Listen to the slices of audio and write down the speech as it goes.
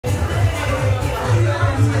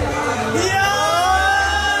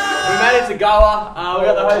day to Goa. We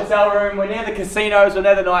got the hotel room. We're near the casinos. We're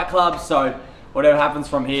near the nightclubs. So whatever happens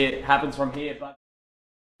from here happens from here. But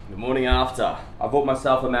the morning after, I bought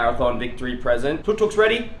myself a marathon victory present. Tuk-tuk's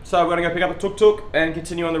ready, so we're gonna go pick up a tuk-tuk and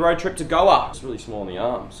continue on the road trip to Goa. It's really small in the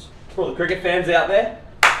arms. For all the cricket fans out there,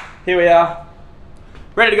 here we are.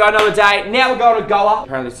 Ready to go another day. Now we're going to Goa.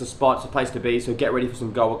 Apparently it's the spot, it's the place to be, so get ready for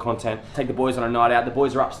some Goa content. Take the boys on a night out. The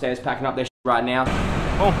boys are upstairs packing up their shit right now.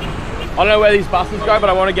 Oh, I don't know where these buses go, but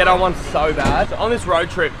I want to get on one so bad. So on this road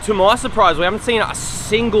trip, to my surprise, we haven't seen a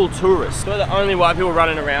single tourist. We're the only white people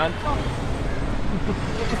running around.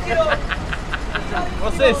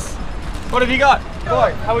 What's this? What have you got?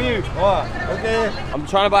 Boy, how are you? Oh, okay. I'm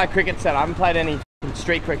trying to buy a cricket set. I haven't played any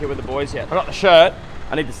street cricket with the boys yet. I got the shirt,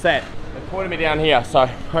 I need the set. They pointed me down here, so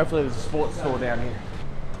hopefully there's a sports store down here.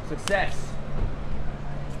 Success.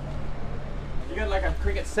 You got like a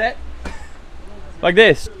cricket set? Like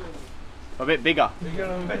this? A bit bigger.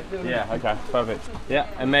 Yeah, okay, perfect. Yeah,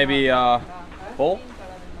 and maybe ball?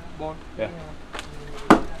 Ball. Yeah.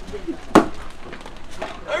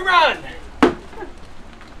 No run!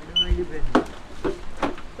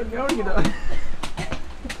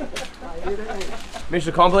 Mission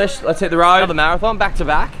accomplished. Let's hit the road. Another marathon, back to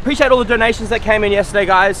back. Appreciate all the donations that came in yesterday,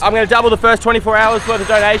 guys. I'm going to double the first 24 hours worth of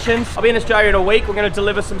donations. I'll be in Australia in a week. We're going to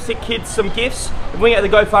deliver some sick kids some gifts. If we get the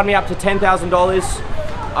GoFundMe up to $10,000,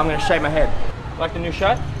 I'm going to shave my head. Like the new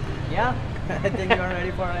shirt? Yeah. I think you're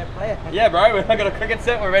ready for a play. Yeah, bro. We've got a cricket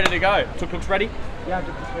set. We're ready to go. Tuk-tuk's ready? Yeah,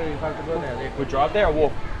 tuk-tuk's ready. We have to go there. We drive there or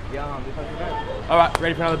walk? Yeah, we have to drive. All right,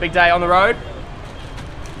 ready for another big day on the road?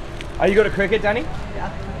 Are you good at cricket, Danny? Yeah.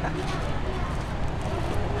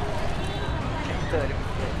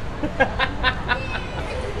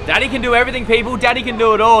 Daddy can do everything, people. Daddy can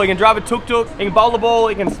do it all. He can drive a tuk-tuk, he can bowl the ball,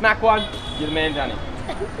 he can smack one. You're the man, Danny.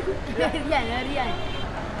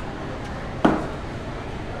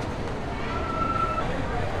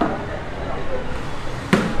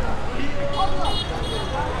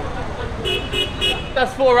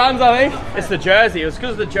 That's 4 runs, I think. It's the jersey. It was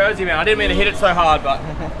because of the jersey, man. I didn't mean to hit it so hard, but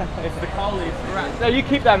it's the Kohli. No, you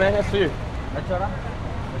keep that, man. That's for you.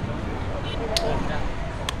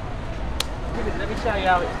 Let me show you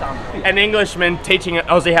how it's done. An Englishman teaching an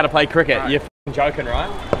Aussie how to play cricket. Right. You're f***ing joking, right?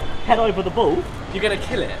 Head over the ball. You're going to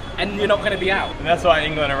kill it, and you're not going to be out. And that's why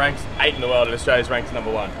England are ranked 8 in the world, and Australia's ranked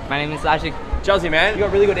 #1. My name is Ashik. Chelsea, man, you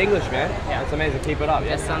got really good English, man. Yeah. That's amazing. Keep it up.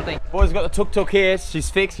 That's something. Boys got the tuk-tuk here. She's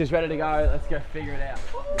fixed. She's ready to go. Let's go figure it out.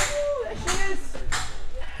 Ooh, there she is.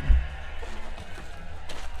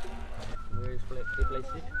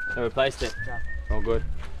 Replaced it. No, replaced it. Yeah. All good.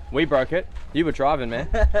 We broke it. You were driving, man.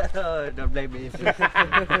 Don't blame me.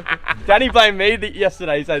 Danny blamed me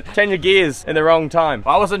yesterday. He said, change your gears in the wrong time.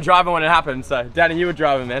 I wasn't driving when it happened, so Danny, you were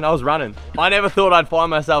driving, man. I was running. I never thought I'd find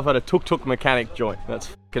myself at a tuk-tuk mechanic joint. That's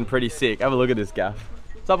fucking pretty sick. Have a look at this gaff.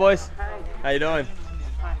 What's up, boys? Hi. How you doing?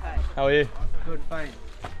 Hi. How are you? Good, fine.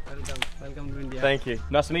 Welcome to India. Thank you.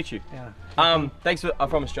 Nice to meet you. Yeah. Thanks for, I'm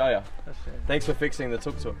from Australia. That's right. Thanks for fixing the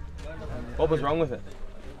tuk-tuk. What was wrong with it?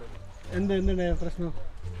 The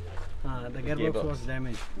gearbox was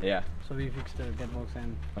damaged. Yeah. So we fixed the gearbox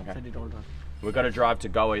and set it all done. We've got to drive to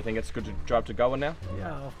Goa. You think it's good to drive to Goa now?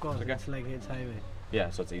 Yeah, of course. Okay. It's like it's highway. Yeah,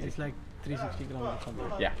 so it's easy. It's like 360 kilometers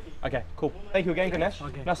something. Yeah. Okay, cool. Thank you again, Ganesh.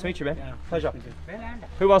 Okay. Nice to meet you, man. Yeah. Pleasure.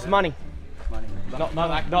 Who wants money? Money. Not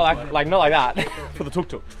like that. For the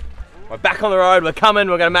tuk-tuk. We're back on the road. We're coming.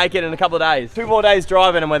 We're going to make it in a couple of days. 2 more days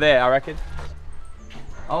driving and we're there, I reckon.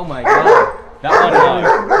 Oh my God. That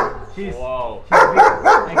one. She's Whoa. big.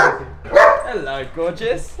 Hello,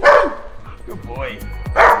 gorgeous. Good boy.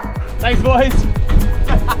 Thanks, boys.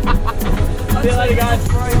 See you later, guys.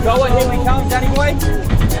 Goa, here we come, Danny boy.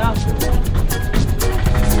 Yeah.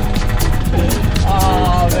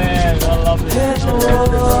 Oh man, I love this.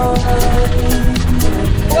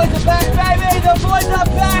 Boys are back, baby. The boys are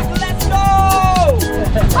back. Let's go.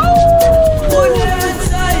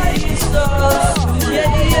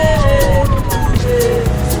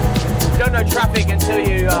 You don't know traffic until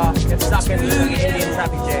you get stuck in the Indian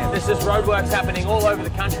traffic jam. There's just roadworks happening all over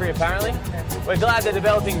the country apparently. We're glad they're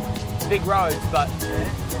developing big roads, but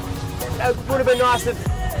it would have been nice if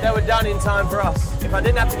they were done in time for us. If I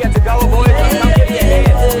didn't have to get to Goa, boys, I'd come give you a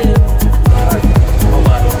hand.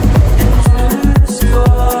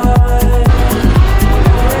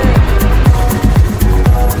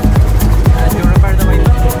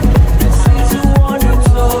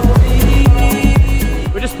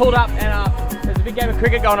 We just pulled up and there's a big game of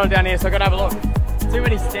cricket going on down here, so I've got to have a look. Too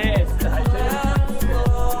many stairs today.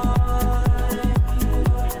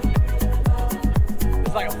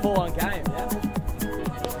 It's like a full-on game, yeah?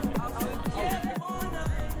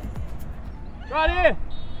 Right here!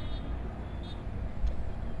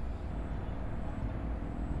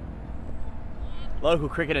 Local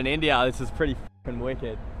cricket in India, this is pretty f***ing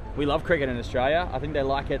wicked. We love cricket in Australia. I think they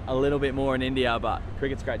like it a little bit more in India, but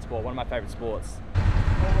cricket's a great sport, one of my favourite sports.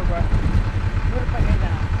 Over, bro. Put my head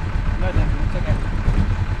down. No, thank you. It's okay.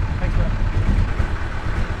 Thanks, bro.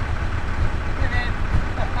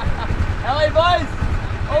 How are you boys?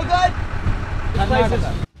 All good? This place is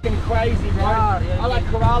f***ing crazy, bro. I like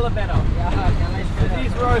Kerala better.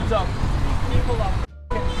 These roads are, people are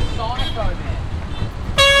f***ing psycho, man.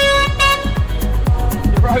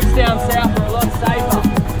 The roads down south are a lot safer.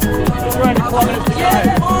 200 kilometers to go.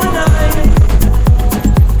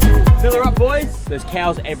 Fill her up, boys. There's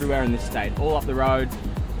cows everywhere in this state, all up the road,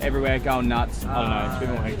 everywhere, going nuts. I don't know, it's a bit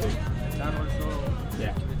more hectic.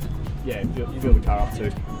 Yeah, you fill the car up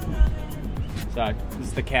too. So, this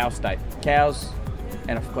is the cow state. Cows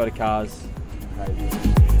and a float of cars.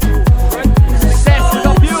 Success, we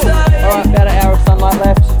got fuel! Alright, about an hour of sunlight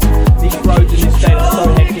left. These roads in this state are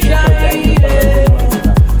so hectic and so dangerous.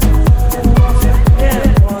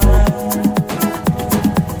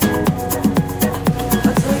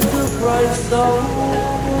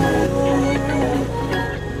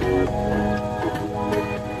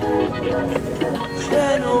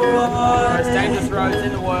 Most dangerous roads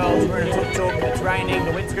in the world. We're in a tuk-tuk, it's raining,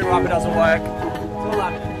 the windscreen wiper doesn't work. It's all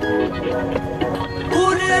up.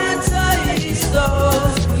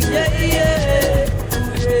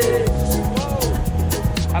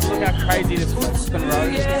 Have a look how crazy this fucking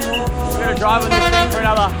road is. We're going to drive on this thing for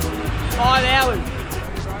another 5 hours.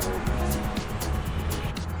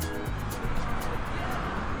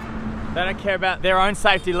 They don't care about their own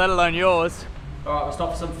safety, let alone yours. Alright, we'll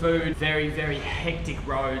stop for some food. Very, very hectic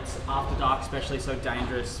roads, after dark especially, so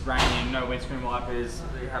dangerous, raining, no windscreen wipers.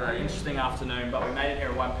 We had an interesting afternoon, but we made it here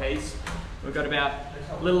in one piece. We've got about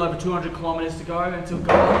a little over 200 kilometers to go until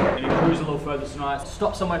Goa, and we cruise a little further tonight.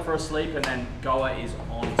 Stop somewhere for a sleep, and then Goa is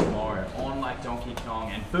on tomorrow, on like Donkey Kong,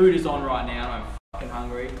 and food is on right now, and I'm fucking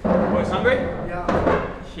hungry. Boys hungry?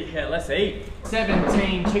 Yeah. Yeah, let's eat.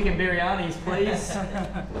 17 chicken biryanis, please.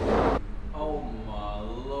 Oh my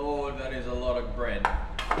lord, that is a lot of bread.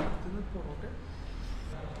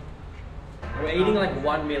 We're eating like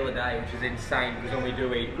one meal a day, which is insane, because when we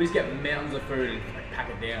do eat, we just get mountains of food and like, pack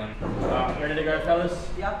it down. Ready to go, fellas?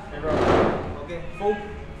 Yeah. Everyone? Okay. Full?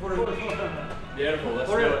 Beautiful, let's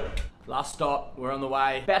do it. Last stop, we're on the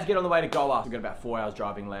way. About to get on the way to Goa. We've got about 4 hours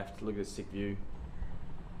driving left. Look at this sick view.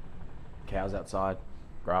 Cows outside,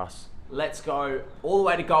 grass. Let's go all the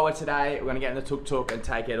way to Goa today. We're gonna get in the tuk-tuk and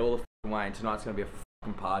take it all the way, and tonight's gonna be a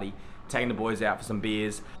fucking party. Taking the boys out for some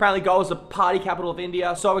beers. Apparently Goa's the party capital of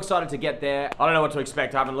India. So excited to get there. I don't know what to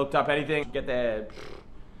expect. I haven't looked up anything. Get there,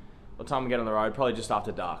 what time we get on the road? Probably just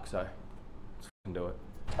after dark, so let's fucking do it.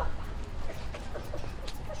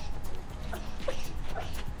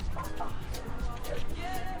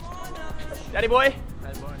 Daddy boy?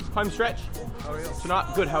 Hey boy. Home stretch? How are you?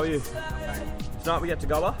 Tonight, good, how are you? Tonight we get to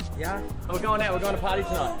Goa? Yeah. And we're going out, we're going to party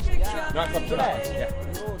tonight? Yeah. Nightclub tonight? Yeah.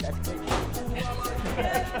 Oh, that's great.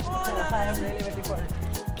 I'm really waiting for it.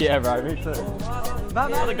 Yeah bro, me too.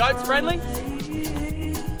 Are the goats friendly?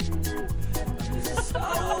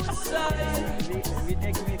 we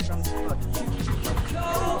take meat from the spot.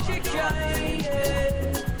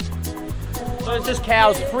 So it's just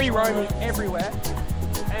cows free roaming everywhere.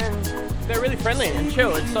 And they're really friendly and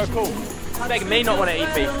chill, it's so cool. It's making me not want to eat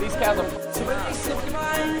beef. These cows are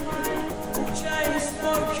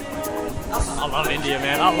I love India,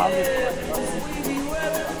 man. I love this place.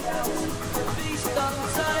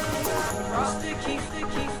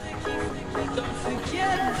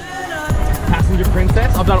 Passenger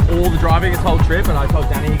princess. I've done all the driving this whole trip, and I told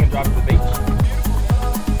Danny he can drive to the beach.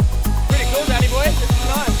 Pretty cool, Danny boy. It's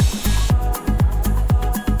nice.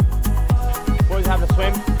 Boys have a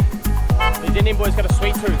swim. These Indian boys got a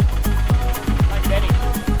sweet tooth. Like Benny.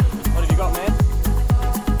 What have you got, man?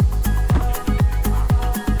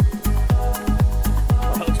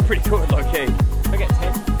 Oh, that looks pretty good, low key. I get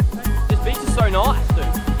 10. This beach is so nice, dude.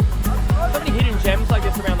 So many hidden gems like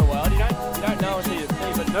this around the world. You don't know until you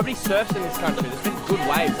see, but nobody surfs in this country. There's been good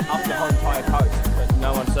waves up the whole entire coast, but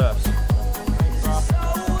no one surfs.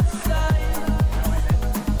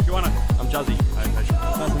 You wanna? I'm Juzzy.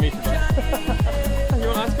 Nice to meet you, bro. You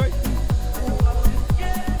want ice cream?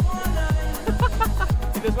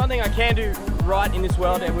 If there's one thing I can do right in this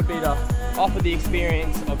world, it would be to offer the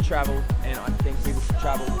experience of travel, and I think people should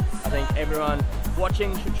travel. I think everyone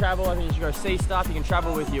watching should travel. I think you should go see stuff. You can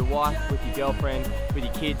travel with your wife, with your girlfriend, with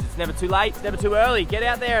your kids. It's never too late, it's never too early. Get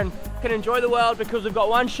out there and can enjoy the world, because we've got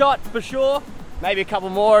one shot for sure. Maybe a couple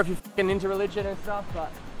more if you're fucking into religion and stuff,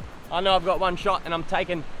 but I know I've got one shot and I'm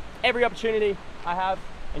taking every opportunity I have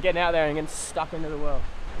and getting out there and getting stuck into the world.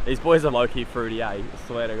 These boys are low-key fruity, I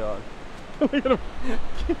swear to God. Look at them.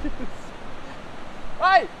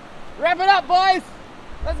 Hey! Wrap it up, boys!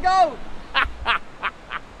 Let's go!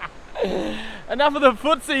 Enough of the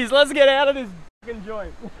footsies, let's get out of this fucking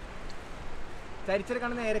joint. And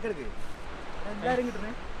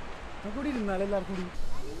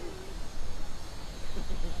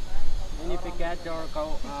if a cat or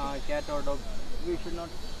cow, cat or dog, we should not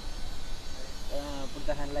put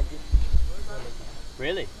the hand like this.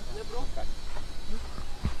 Really? Okay.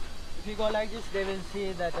 If you go like this, they will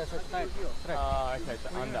see that as a threat. Oh, okay, so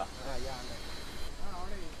under. Yeah, under.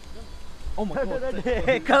 Oh my God!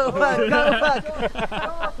 Go back! Go back!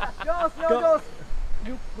 Joss!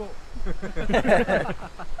 You go. What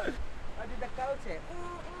did the cow say?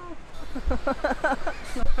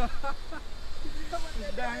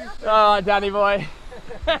 Oh, Danny boy.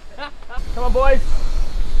 Come on, boys.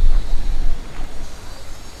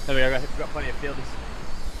 There we go, we've got plenty of fielders.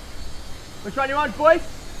 Which one you want, boys?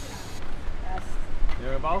 Yes. You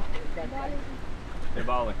want to bowl? You're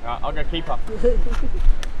bowling. Alright, I'll go keeper.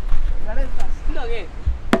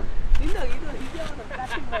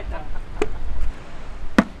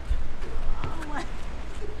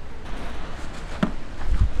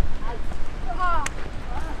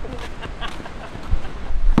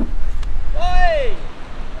 Hey!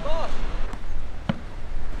 Boss!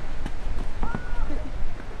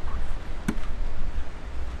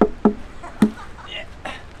 Yeah.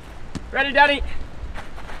 Ready, Daddy?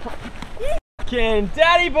 Fucking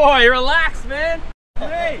Daddy boy, relax, man.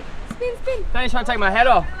 Hey! Spin. Danny's trying to take my head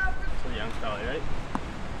off. It's a young fella, you ready?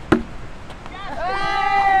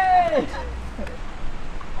 Hey!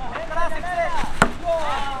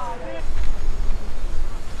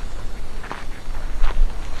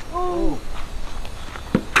 Ooh.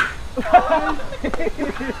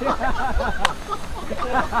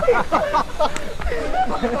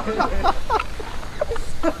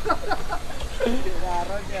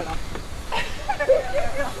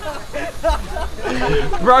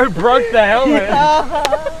 Bro broke the helmet.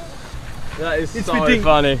 That is so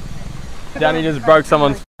funny. Danny just broke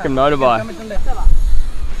someone's fucking motorbike.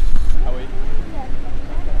 Are we?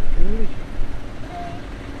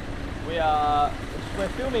 We're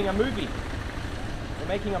filming a movie. We're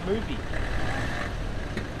making a movie.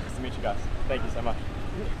 Nice to meet you guys. Thank you so much.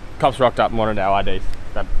 Cops rocked up and wanted our IDs.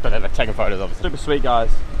 But they're taking photos of us. Super sweet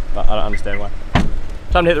guys, but I don't understand why.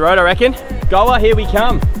 Time to hit the road, I reckon. Goa, here we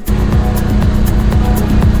come.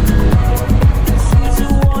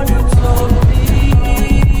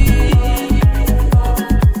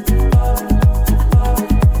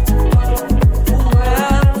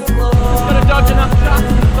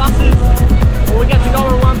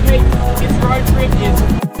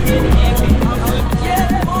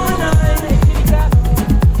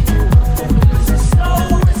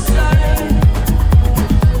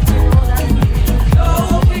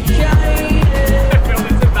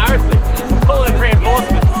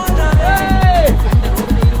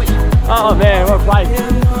 Oh man, what a place.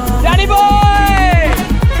 Danny boy!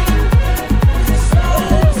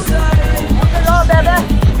 Hello, baby.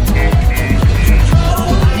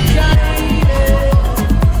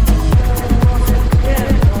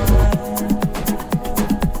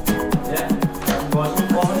 Yeah.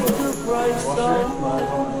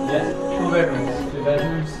 Yes. 2 bedrooms. 2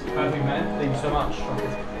 bedrooms. Perfect, man. Thank you so much.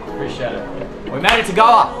 Appreciate it. We made it to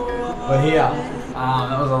Goa. We're here.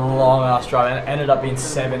 That was a long ass drive. It ended up being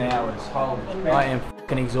 7 hours. Holy, I am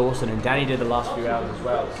fucking exhausted, and Danny did the last few hours as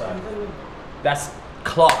well. So that's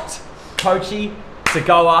clocked. Kochi to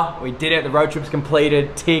Goa. We did it. The road trip's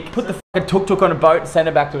completed. Tick. Put the fucking tuk-tuk on a boat and send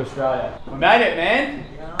it back to Australia. We made it, man.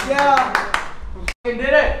 Yeah. We fucking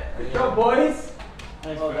did it. Good job, boys.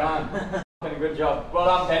 Well done. Good job. Well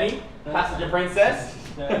done, Penny. Passenger princess.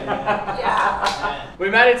 Yeah. We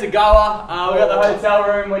made it to Goa. We got the hotel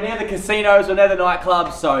room. We're near the casinos. We're near the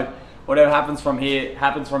nightclubs. So whatever happens from here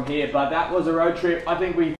happens from here. But that was a road trip. I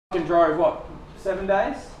think we fucking drove what, 7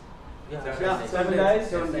 days? Yeah, 7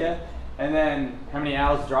 days. Yeah. And then how many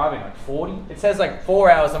hours driving? Like 40? It says like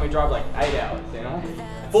 4 hours, and we drive like 8 hours. You know,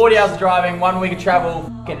 40 hours of driving, 1 week of travel.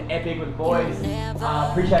 Fucking epic with the boys.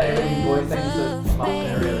 Appreciate everything, boys. Thank you so much,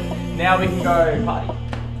 really. Now we can go party.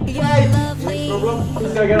 Yay! Let's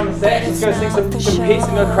go get on the set. Let's go sing some hits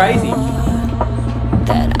and go crazy.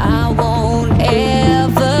 That I won't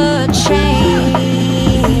ever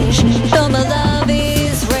change. Though my love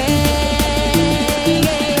is real,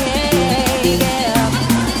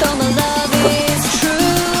 though my love is true.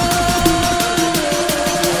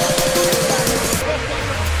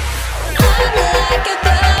 I'm like a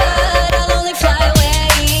bird, I'll only fly away.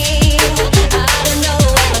 I don't know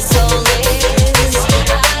where my soul is.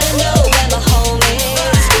 I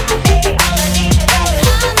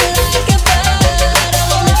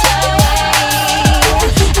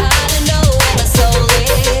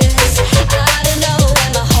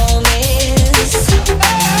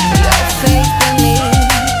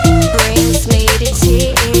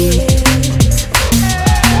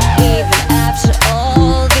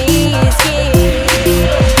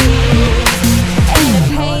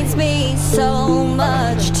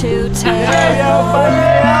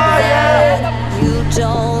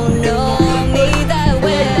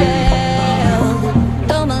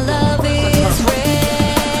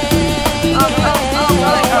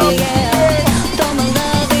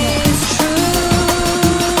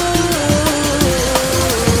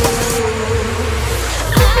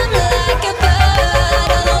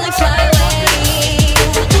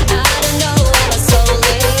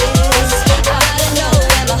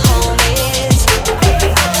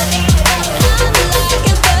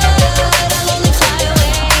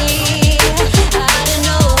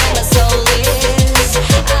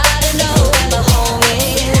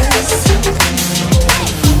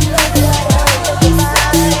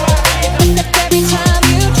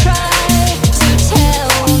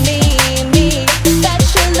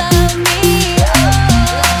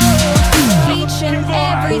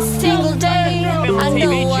every single day. I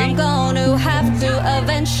know I'm gonna have to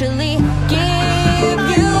eventually give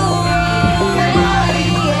you away.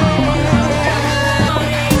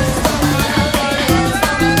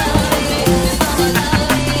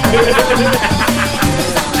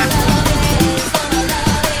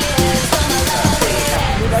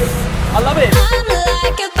 I love it.